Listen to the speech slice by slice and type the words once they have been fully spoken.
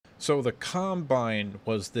So the combine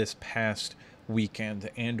was this past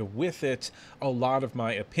weekend, and with it, a lot of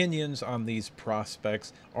my opinions on these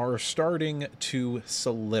prospects are starting to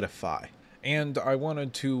solidify. And I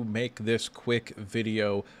wanted to make this quick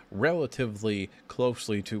video relatively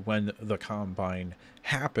closely to when the combine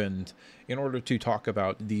happened in order to talk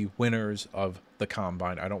about the winners of the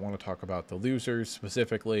combine. I don't want to talk about the losers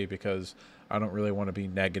specifically because I don't really want to be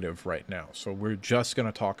negative right now. So we're just going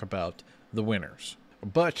to talk about the winners.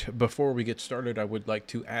 But before we get started, I would like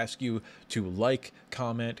to ask you to like,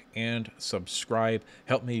 comment, and subscribe.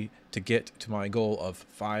 Help me to get to my goal of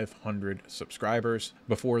 500 subscribers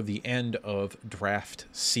before the end of draft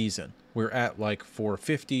season. We're at like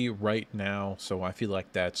 450 right now, so I feel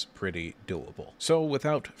like that's pretty doable. So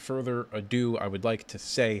without further ado, I would like to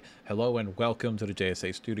say hello and welcome to the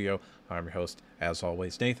JSA studio. I'm your host, as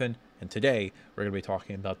always, Nathan, and today we're going to be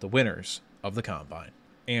talking about the winners of the Combine.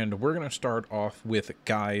 And we're going to start off with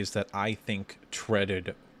guys that I think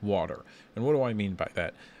treaded water. And what do I mean by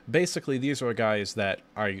that? Basically, these are guys that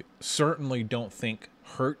I certainly don't think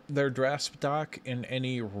hurt their draft stock in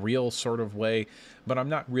any real sort of way, but I'm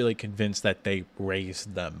not really convinced that they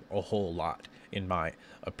raised them a whole lot, in my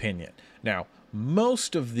opinion. Now,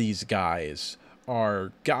 most of these guys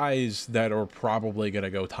are guys that are probably going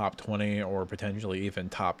to go top 20 or potentially even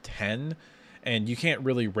top 10, and you can't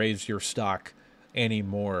really raise your stock any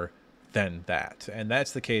more than that. And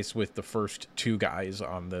that's the case with the first two guys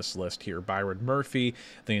on this list here. Byron Murphy,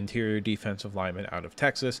 the interior defensive lineman out of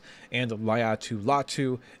Texas, and Laiatu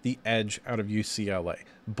Latu, the edge out of UCLA.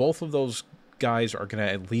 Both of those guys are going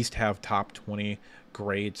to at least have top 20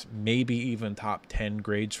 grades, maybe even top 10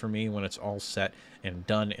 grades for me when it's all set and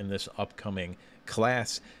done in this upcoming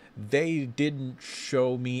class. They didn't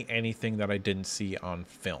show me anything that I didn't see on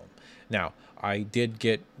film. Now, I did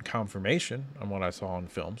get confirmation on what I saw on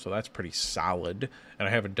film, so that's pretty solid, and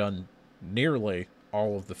I haven't done nearly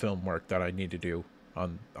all of the film work that I need to do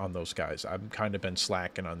on those guys. I've kind of been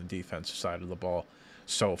slacking on the defensive side of the ball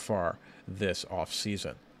so far this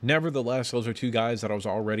offseason. Nevertheless, those are two guys that I was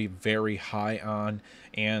already very high on,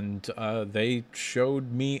 and they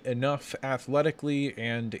showed me enough athletically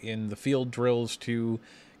and in the field drills to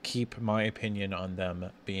keep my opinion on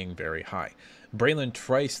them being very high. Bralen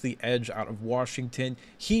Trice, the edge out of Washington,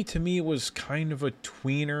 he to me was kind of a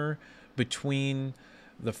tweener between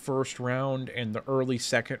the first round and the early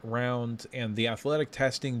second round, and the athletic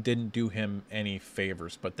testing didn't do him any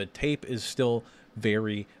favors, but the tape is still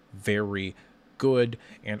very, very good,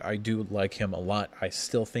 and I do like him a lot. I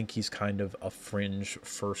still think he's kind of a fringe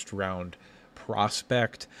first round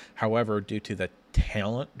prospect. However, due to the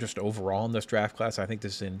talent just overall in this draft class, I think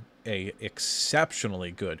this is a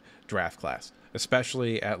exceptionally good draft class,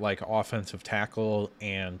 especially at like offensive tackle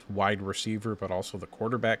and wide receiver, but also the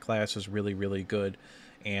quarterback class is really, really good.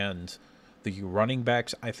 And the running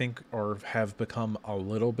backs, I think, have become a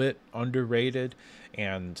little bit underrated,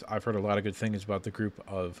 and I've heard a lot of good things about the group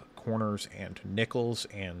of corners and nickels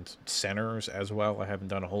and centers as well. I haven't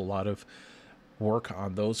done a whole lot of work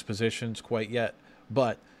on those positions quite yet,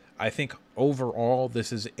 but I think overall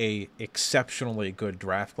this is a exceptionally good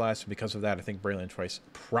draft class. Because of that, I think Bralen Trice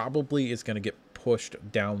probably is going to get pushed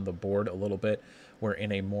down the board a little bit, where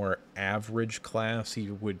in a more average class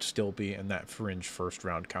he would still be in that fringe first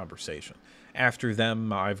round conversation. After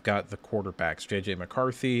them, I've got the quarterbacks, J.J.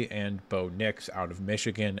 McCarthy and Bo Nix out of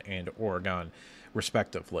Michigan and Oregon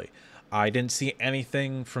respectively. I didn't see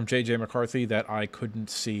anything from J.J. McCarthy that I couldn't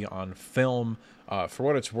see on film. For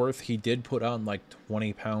what it's worth, he did put on like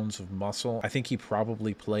 20 pounds of muscle. I think he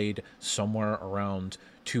probably played somewhere around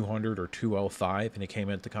 200 or 205, and he came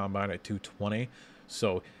into the combine at 220.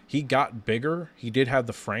 So he got bigger. He did have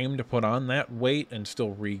the frame to put on that weight and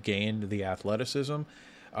still regained the athleticism.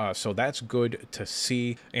 So that's good to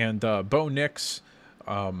see. And Bo Nix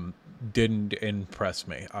didn't impress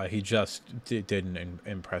me. He just didn't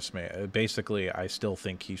impress me. Basically, I still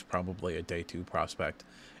think he's probably a day two prospect,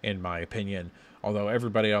 in my opinion. Although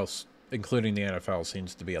everybody else, including the NFL,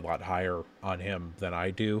 seems to be a lot higher on him than I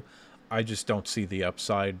do. I just don't see the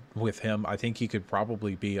upside with him. I think he could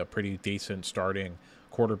probably be a pretty decent starting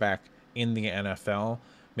quarterback in the NFL.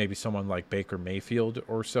 Maybe someone like Baker Mayfield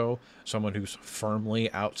or so, someone who's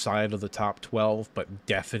firmly outside of the top 12, but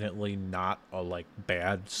definitely not a like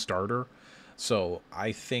bad starter. So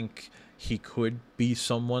I think he could be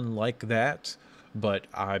someone like that, but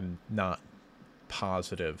I'm not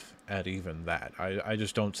positive at even that. I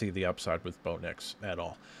just don't see the upside with Bo Nix at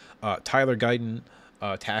all. Tyler Guyton,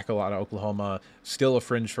 tackle out of Oklahoma, still a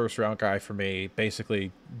fringe first round guy for me.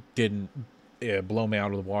 Basically didn't blow me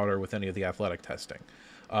out of the water with any of the athletic testing.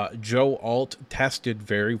 Joe Alt tested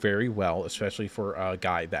very, very well, especially for a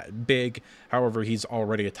guy that big. However, he's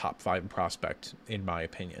already a top 5 prospect, in my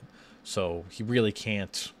opinion. So he really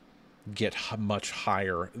can't get much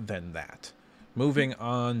higher than that. Moving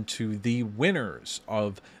on to the winners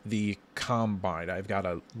of the Combine. I've got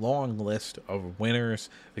a long list of winners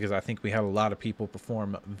because I think we had a lot of people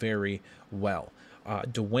perform very well.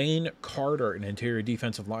 Dwayne Carter, an interior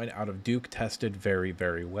defensive line out of Duke, tested very,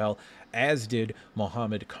 very well, as did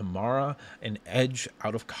Mohamed Kamara, an edge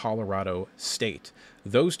out of Colorado State.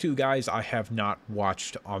 Those two guys I have not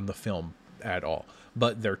watched on the film at all,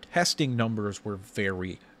 but their testing numbers were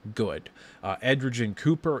very good. Edgerrin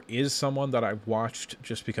Cooper is someone that I've watched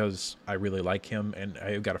just because I really like him, and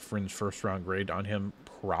I've got a fringe first-round grade on him,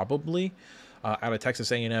 probably, out of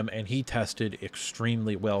Texas A&M, and he tested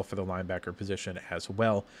extremely well for the linebacker position as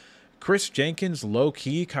well. Chris Jenkins,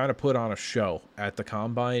 low-key, kind of put on a show at the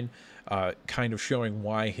Combine, kind of showing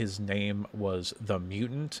why his name was the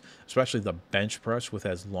Mutant, especially the bench press with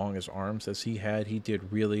as long as arms as he had. He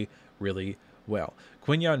did really, really well.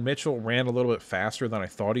 Quinyon Mitchell ran a little bit faster than I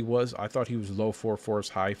thought he was. I thought he was low 4.4s,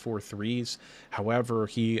 high 4.3s. However,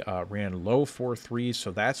 he ran low 4.3s,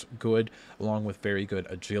 so that's good, along with very good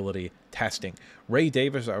agility testing. Ray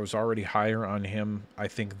Davis, I was already higher on him, I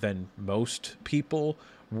think, than most people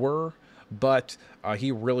were, but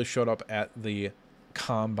he really showed up at the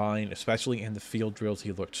Combine, especially in the field drills.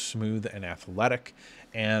 He looked smooth and athletic,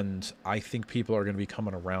 and I think people are going to be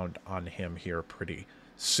coming around on him here pretty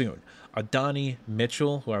soon. Adonai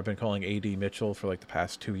Mitchell, who I've been calling AD Mitchell for like the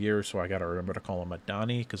past 2 years, so I got to remember to call him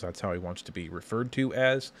Adonai because that's how he wants to be referred to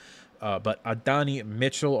as. But Adonai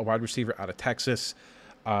Mitchell, a wide receiver out of Texas,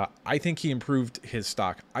 I think he improved his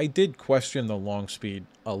stock. I did question the long speed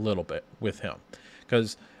a little bit with him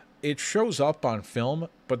because it shows up on film,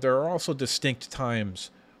 but there are also distinct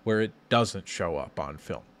times where it doesn't show up on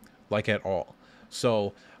film, like at all.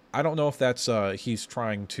 So I don't know if that's he's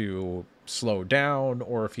trying to slow down,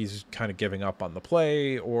 or if he's kind of giving up on the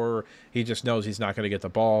play, or he just knows he's not going to get the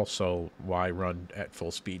ball, so why run at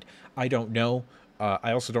full speed? I don't know.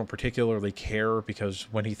 I also don't particularly care, because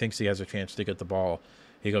when he thinks he has a chance to get the ball,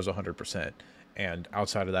 he goes 100%. And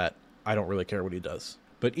outside of that, I don't really care what he does.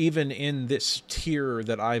 But even in this tier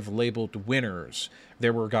that I've labeled winners,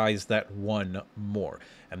 there were guys that won more.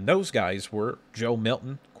 And those guys were Joe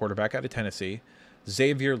Milton, quarterback out of Tennessee,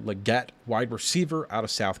 Xavier Legette, wide receiver out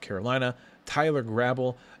of South Carolina, Tyler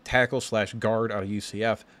Grabble, tackle/guard out of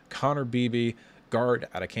UCF, Connor Beebe, guard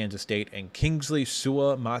out of Kansas State, and Kingsley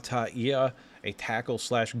Suamataia, a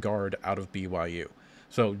tackle/guard out of BYU.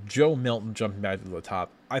 So Joe Milton jumping back to the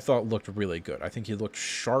top, I thought looked really good. I think he looked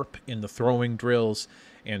sharp in the throwing drills,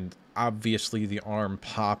 and obviously the arm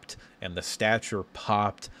popped and the stature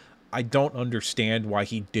popped. I don't understand why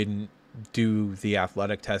he didn't do the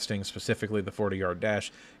athletic testing, specifically the 40-yard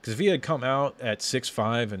dash, because if he had come out at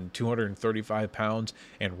 6'5" and 235 pounds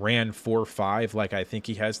and ran 4.5 like I think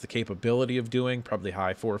he has the capability of doing, probably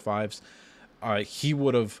high 4.5s, he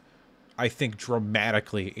would have, I think,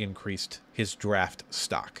 dramatically increased his draft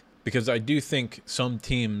stock. Because I do think some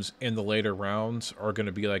teams in the later rounds are going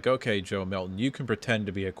to be like, okay, Joe Milton, you can pretend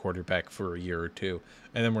to be a quarterback for a year or two,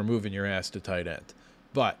 and then we're moving your ass to tight end.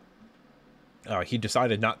 But he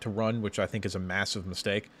decided not to run, which I think is a massive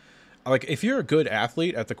mistake. Like, if you're a good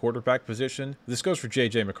athlete at the quarterback position, this goes for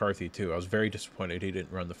J.J. McCarthy, too. I was very disappointed he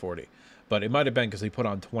didn't run the 40. But it might have been because he put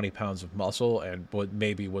on 20 pounds of muscle and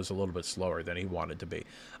maybe was a little bit slower than he wanted to be.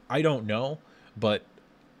 I don't know, but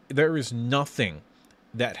there is nothing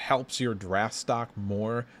that helps your draft stock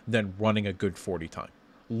more than running a good 40 time.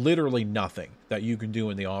 Literally nothing that you can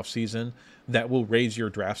do in the offseason that will raise your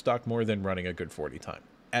draft stock more than running a good 40 time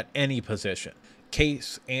at any position.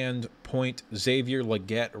 Case and point, Xavier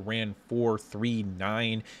Legette ran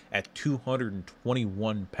 4.39 at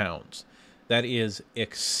 221 pounds. That is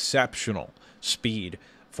exceptional speed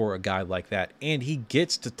for a guy like that. And he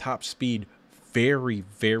gets to top speed very,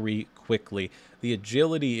 very quickly. The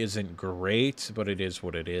agility isn't great, but it is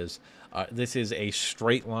what it is. This is a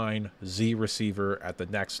straight line Z receiver at the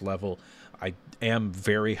next level. I am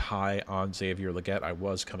very high on Xavier Legette. I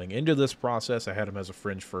was coming into this process. I had him as a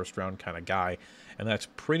fringe first round kind of guy, and that's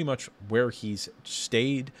pretty much where he's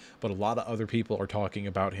stayed. But a lot of other people are talking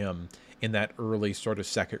about him in that early sort of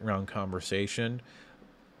second round conversation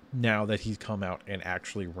now that he's come out and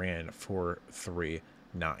actually ran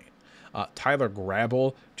 4.39. Tyler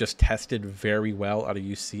Grabble just tested very well out of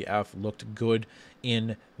UCF, looked good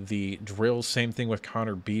in the drills. Same thing with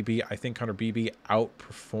Connor Beebe. I think Connor Beebe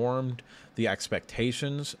outperformed the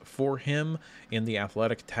expectations for him in the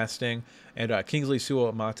athletic testing. And Kingsley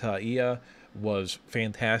Suamataia was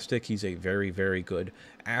fantastic. He's a very, very good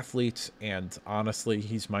athlete, and honestly,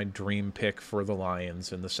 he's my dream pick for the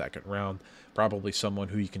Lions in the second round. Probably someone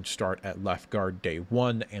who you can start at left guard day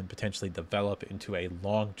one and potentially develop into a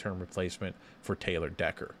long-term replacement for Taylor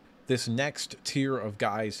Decker. This next tier of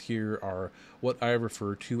guys here are what I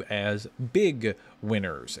refer to as big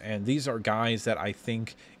winners. And these are guys that I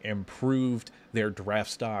think improved their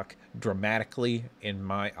draft stock dramatically in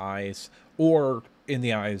my eyes, or in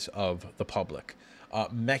the eyes of the public.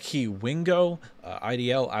 Mekhi Wingo,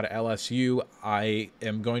 IDL out of LSU. I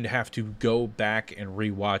am going to have to go back and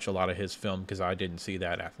rewatch a lot of his film because I didn't see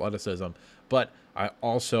that athleticism. But I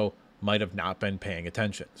also might have not been paying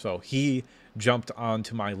attention. So he jumped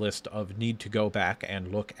onto my list of need to go back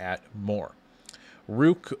and look at more.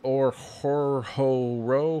 Rook or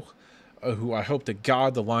Horhoro, who I hope to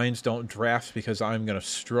God the Lions don't draft because I'm going to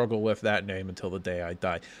struggle with that name until the day I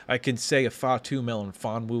die. I can say Fatu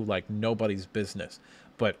Melifonwu like nobody's business,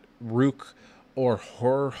 but Rook or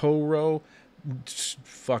Horhoro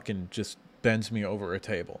fucking just bends me over a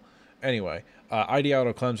table. Anyway, ID out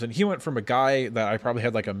of Clemson, he went from a guy that I probably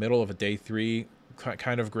had like a middle of a day 3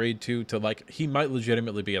 kind of grade 2 to like he might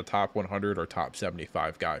legitimately be a top 100 or top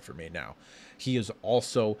 75 guy for me now. He has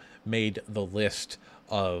also made the list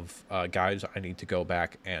of guys I need to go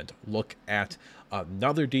back and look at.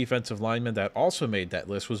 Another defensive lineman that also made that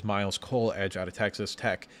list was Miles Cole, edge out of Texas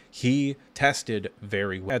Tech. He tested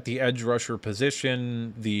very well at the edge rusher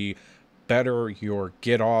position. The better your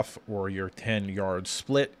get off or your 10-yard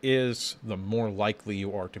split is, the more likely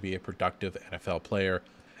you are to be a productive NFL player.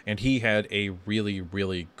 And he had a really,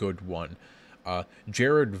 really good one.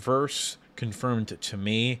 Jared Verse confirmed to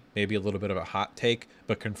me, maybe a little bit of a hot take,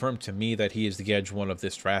 but confirmed to me that he is the edge one of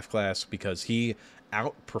this draft class because he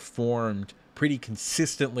outperformed pretty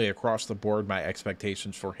consistently across the board my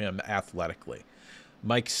expectations for him athletically.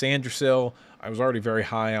 Mike Sandersill, I was already very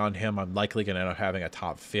high on him. I'm likely going to end up having a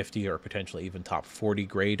top 50 or potentially even top 40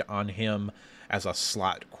 grade on him as a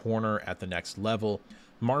slot corner at the next level.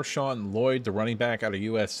 Marshawn Lloyd, the running back out of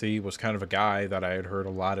USC, was kind of a guy that I had heard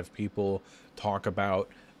a lot of people talk about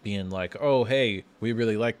being like, oh, hey, we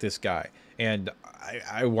really like this guy. And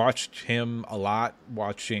I watched him a lot,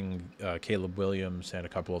 watching Caleb Williams and a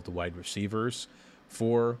couple of the wide receivers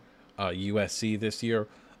for USC this year.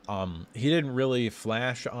 He didn't really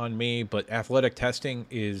flash on me, but athletic testing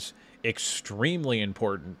is extremely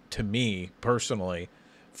important to me personally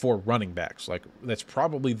for running backs. Like, that's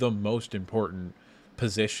probably the most important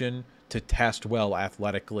position to test well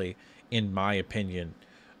athletically, in my opinion,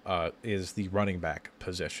 is the running back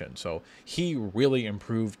position. So he really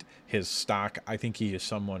improved his stock. I think he is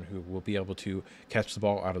someone who will be able to catch the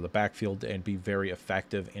ball out of the backfield and be very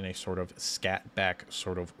effective in a sort of scat back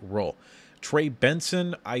sort of role. Trey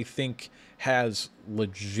Benson, I think, has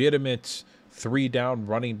legitimate 3-down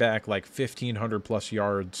running back, like 1,500 plus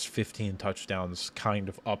yards, 15 touchdowns kind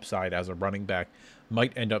of upside as a running back.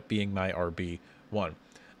 Might end up being my RB1.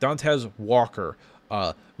 Dantes Walker,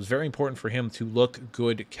 it was very important for him to look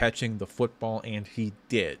good catching the football, and he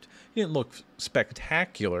did. He didn't look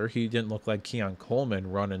spectacular. He didn't look like Keon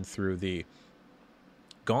Coleman running through the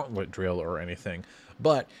gauntlet drill or anything,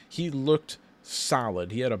 but he looked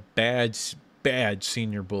solid. He had a bad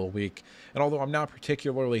Senior Bowl week, and although I'm not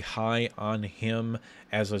particularly high on him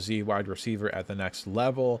as a Z wide receiver at the next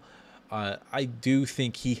level, I do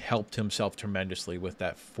think he helped himself tremendously with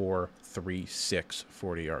that 4.36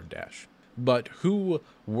 40-yard dash. But who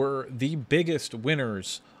were the biggest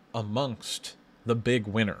winners amongst the big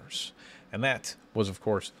winners? And that was, of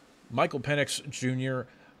course, Michael Penix Jr.,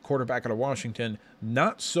 quarterback out of Washington.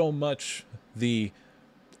 Not so much the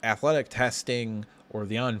athletic testing or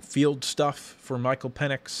the on-field stuff for Michael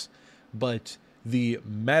Penix, but the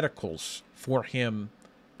medicals for him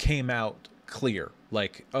came out clear.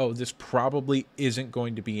 Like, oh, this probably isn't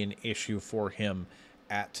going to be an issue for him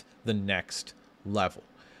at the next level.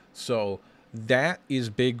 So that is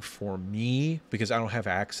big for me because I don't have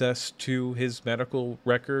access to his medical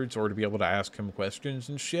records or to be able to ask him questions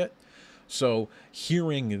and shit. So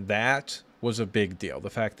hearing that was a big deal. The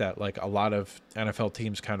fact that like a lot of NFL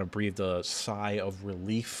teams kind of breathed a sigh of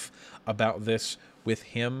relief about this with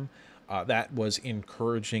him, that was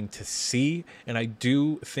encouraging to see. And I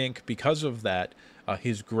do think because of that,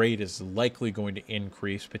 his grade is likely going to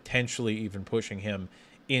increase, potentially even pushing him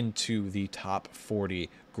into the top 40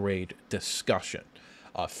 grade discussion.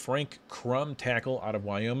 Frank Crum, tackle out of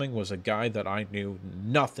Wyoming, was a guy that I knew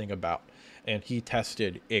nothing about, and he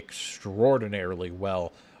tested extraordinarily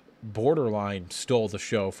well borderline stole the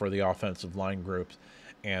show for the offensive line groups.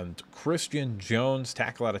 And Christian Jones,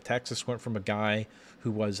 tackle out of Texas, went from a guy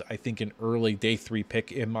who was, I think, an early day 3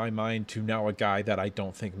 pick in my mind to now a guy that I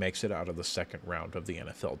don't think makes it out of the second round of the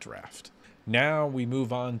NFL draft. Now we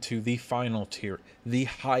move on to the final tier, the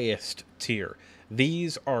highest tier.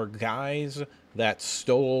 These are guys that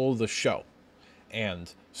stole the show.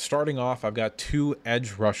 And starting off, I've got 2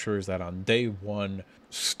 edge rushers that on day 1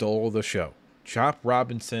 stole the show. Chop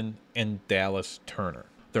Robinson and Dallas Turner.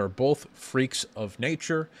 They're both freaks of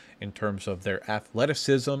nature in terms of their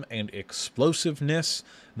athleticism and explosiveness.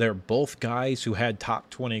 They're both guys who had top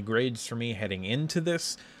 20 grades for me heading into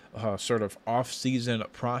this sort of off-season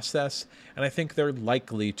process, and I think they're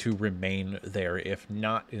likely to remain there, if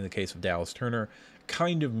not, in the case of Dallas Turner,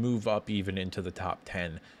 kind of move up even into the top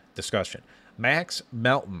 10 discussion. Max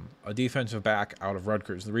Melton, a defensive back out of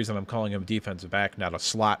Rutgers. The reason I'm calling him a defensive back, not a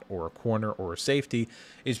slot or a corner or a safety,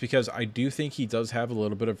 is because I do think he does have a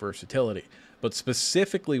little bit of versatility. But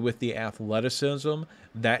specifically with the athleticism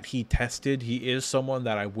that he tested, he is someone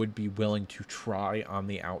that I would be willing to try on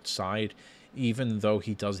the outside, even though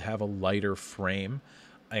he does have a lighter frame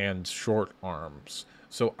and short arms.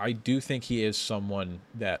 So I do think he is someone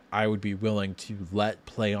that I would be willing to let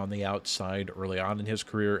play on the outside early on in his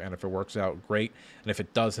career, and if it works out, great. And if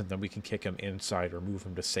it doesn't, then we can kick him inside or move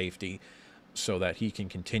him to safety so that he can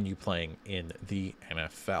continue playing in the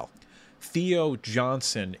NFL. Theo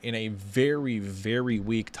Johnson in a very, very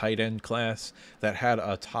weak tight end class that had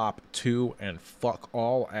a top 2 and fuck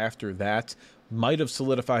all after that, might have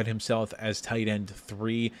solidified himself as tight end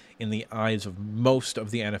 3 in the eyes of most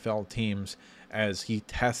of the NFL teams, as he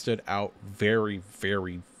tested out very,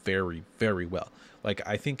 very, very, very well. Like,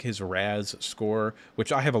 I think his RAS score,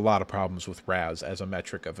 which I have a lot of problems with RAS as a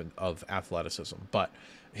metric of athleticism, but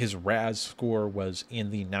his RAS score was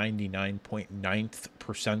in the 99.9th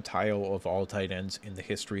percentile of all tight ends in the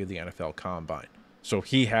history of the NFL Combine. So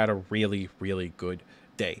he had a really, really good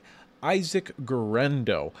day. Isaac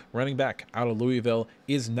Guerendo, running back out of Louisville,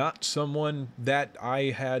 is not someone that I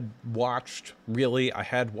had watched, really. I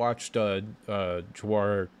had watched Noir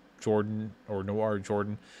Jordan,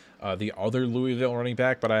 the other Louisville running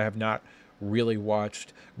back, but I have not really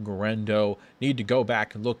watched Guerendo. Need to go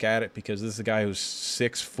back and look at it because this is a guy who's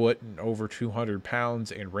 6 foot and over 200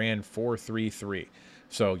 pounds and ran 4.33.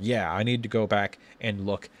 So yeah, I need to go back and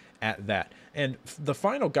look at that. And the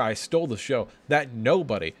final guy stole the show that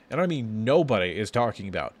nobody, and I mean nobody, is talking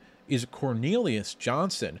about is Cornelius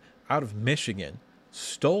Johnson out of Michigan.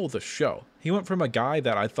 Stole the show. He went from a guy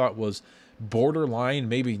that I thought was borderline,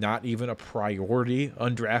 maybe not even a priority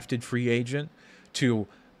undrafted free agent, to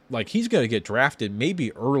like he's going to get drafted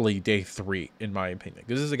maybe early day 3, in my opinion.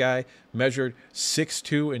 This is a guy measured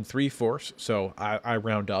 6'2 and 3/4, so I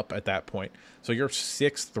round up at that point. So you're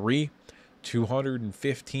 6'3",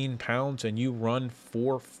 215 pounds, and you run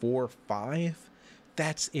 4.45.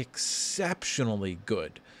 That's exceptionally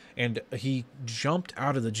good. And he jumped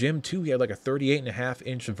out of the gym too. He had like a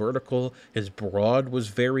 38.5-inch vertical. His broad was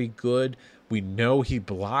very good. We know he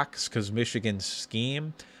blocks because Michigan's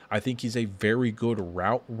scheme. I think he's a very good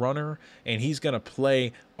route runner, and he's going to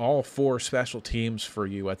play all 4 special teams for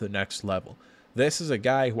you at the next level. This is a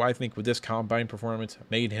guy who I think with this combine performance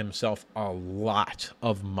made himself a lot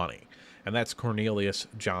of money. And that's Cornelius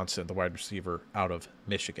Johnson, the wide receiver out of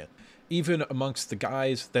Michigan. Even amongst the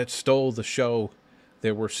guys that stole the show,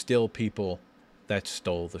 there were still people that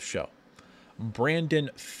stole the show.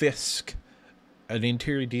 Brandon Fisk, an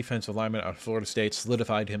interior defensive lineman out of Florida State,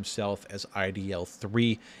 solidified himself as IDL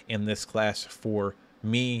 3 in this class for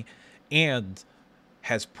me and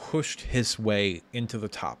has pushed his way into the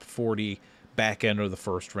top 40 back end of the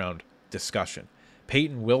first round discussion.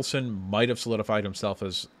 Peyton Wilson might have solidified himself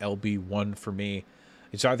as LB1 for me.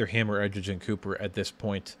 It's either him or Edgerton Cooper at this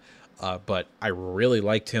point, but I really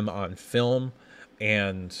liked him on film,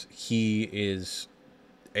 and he is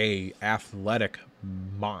a athletic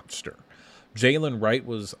monster. Jalen Wright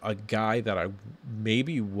was a guy that I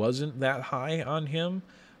maybe wasn't that high on him,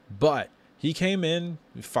 but he came in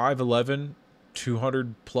 5'11",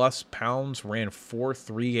 200-plus pounds, ran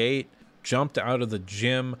 4.38, jumped out of the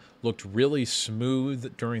gym, looked really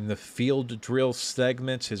smooth during the field drill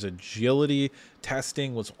segments. His agility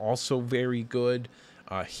testing was also very good.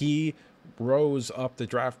 He rose up the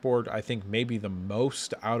draft board, I think, maybe the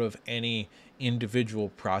most out of any individual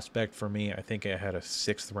prospect for me. I think I had a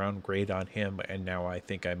 6th round grade on him, and now I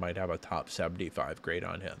think I might have a top 75 grade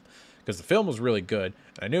on him. Because the film was really good,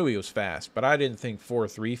 and I knew he was fast, but I didn't think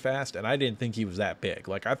 4.3 fast, and I didn't think he was that big.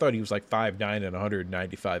 Like, I thought he was like 5'9" and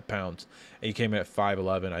 195 pounds, and he came in at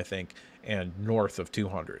 5'11", I think, and north of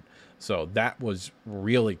 200. So that was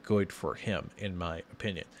really good for him, in my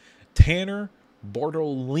opinion. Tanner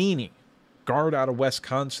Bortolini, guard out of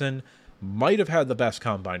Wisconsin, might have had the best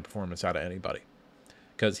combine performance out of anybody,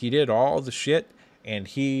 because he did all the shit and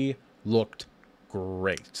he looked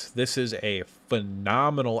great. This is a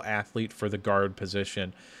phenomenal athlete for the guard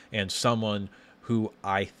position, and someone who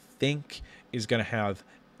I think is going to have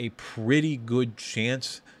a pretty good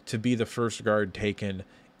chance to be the first guard taken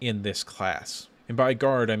in this class. And by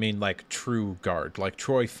guard, I mean like true guard. Like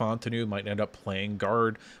Troy Fontenot might end up playing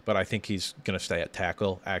guard, but I think he's going to stay at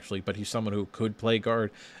tackle, actually. But he's someone who could play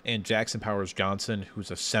guard. And Jackson Powers Johnson,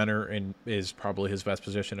 who's a center and is probably his best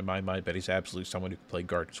position in my mind, but he's absolutely someone who can play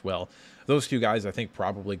guard as well. Those two guys, I think,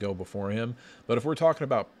 probably go before him. But if we're talking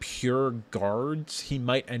about pure guards, he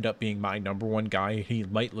might end up being my #1 guy. He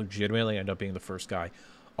might legitimately end up being the first guy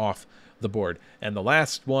off the board. And the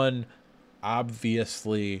last one,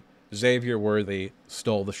 obviously, Xavier Worthy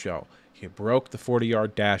stole the show. He broke the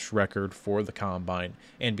 40-yard dash record for the combine,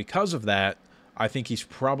 and because of that, I think he's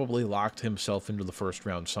probably locked himself into the first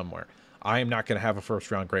round somewhere. I am not going to have a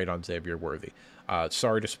first-round grade on Xavier Worthy.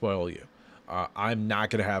 Sorry to spoil you. I'm not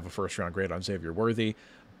going to have a first-round grade on Xavier Worthy,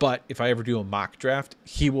 but if I ever do a mock draft,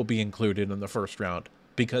 he will be included in the first round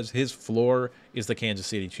because his floor is the Kansas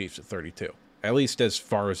City Chiefs at 32. At least as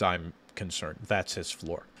far as I'm concerned, that's his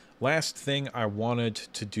floor. Last thing I wanted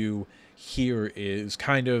to do here is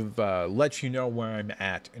kind of let you know where I'm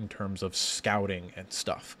at in terms of scouting and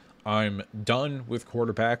stuff. I'm done with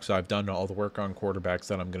quarterbacks. I've done all the work on quarterbacks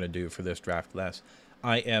that I'm going to do for this draft class.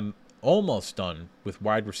 I am almost done with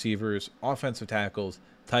wide receivers, offensive tackles,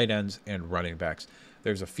 tight ends, and running backs.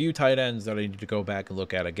 There's a few tight ends that I need to go back and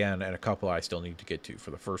look at again, and a couple I still need to get to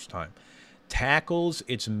for the first time. Tackles,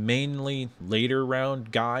 it's mainly later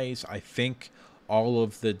round guys. I think all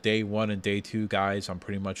of the day 1 and day 2 guys I'm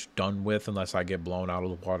pretty much done with unless I get blown out of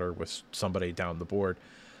the water with somebody down the board.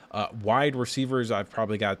 Wide receivers, I've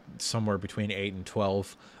probably got somewhere between 8 and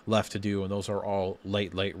 12 left to do, and those are all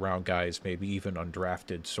late round guys, maybe even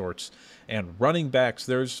undrafted sorts. And running backs,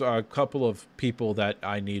 there's a couple of people that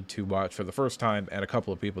I need to watch for the first time and a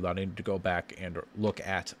couple of people that I need to go back and look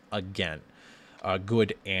at again.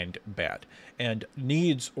 Good and bad. And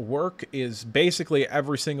needs work is basically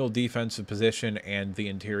every single defensive position and the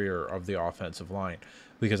interior of the offensive line,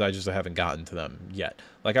 because I just haven't gotten to them yet.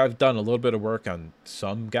 Like, I've done a little bit of work on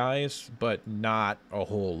some guys, but not a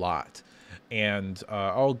whole lot. And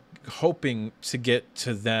I'm hoping to get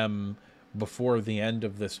to them before the end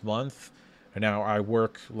of this month. Now, I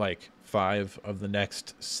work like 5 of the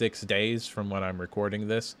next 6 days from when I'm recording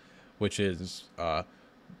this, which is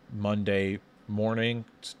Monday morning.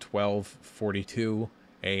 It's 12:42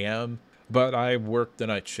 a.m. But I work the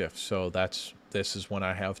night shift, so this is when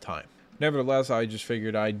I have time. Nevertheless, I just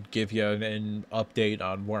figured I'd give you an update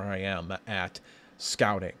on where I am at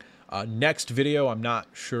scouting. Next video, I'm not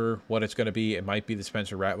sure what it's going to be. It might be the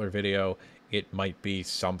Spencer Rattler video. It might be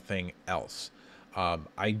something else.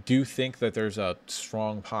 I do think that there's a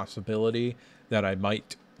strong possibility that I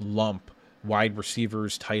might lump wide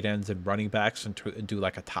receivers, tight ends, and running backs and do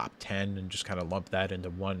like a top 10 and just kind of lump that into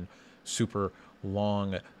one super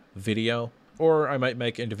long video. Or I might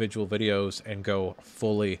make individual videos and go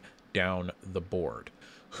fully down the board.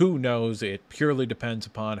 Who knows? It purely depends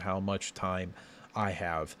upon how much time I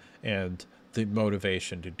have and the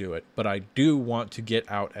motivation to do it. But I do want to get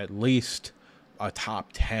out at least a top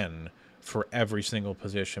 10 for every single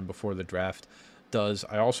position before the draft does.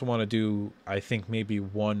 I also want to do, I think, maybe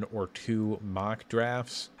 1 or 2 mock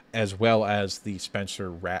drafts, as well as the Spencer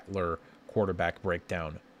Rattler quarterback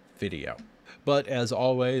breakdown video. But as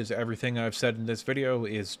always, everything I've said in this video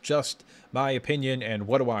is just my opinion, and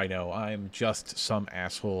what do I know? I'm just some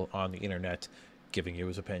asshole on the internet giving you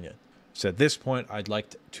his opinion. So at this point, I'd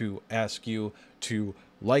like to ask you to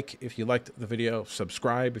like if you liked the video,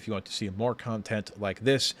 subscribe if you want to see more content like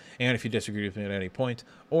this, and if you disagree with me at any point,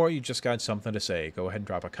 or you just got something to say, go ahead and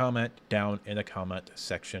drop a comment down in the comment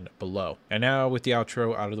section below. And now with the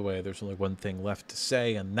outro out of the way, there's only one thing left to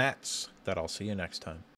say, and that's that I'll see you next time.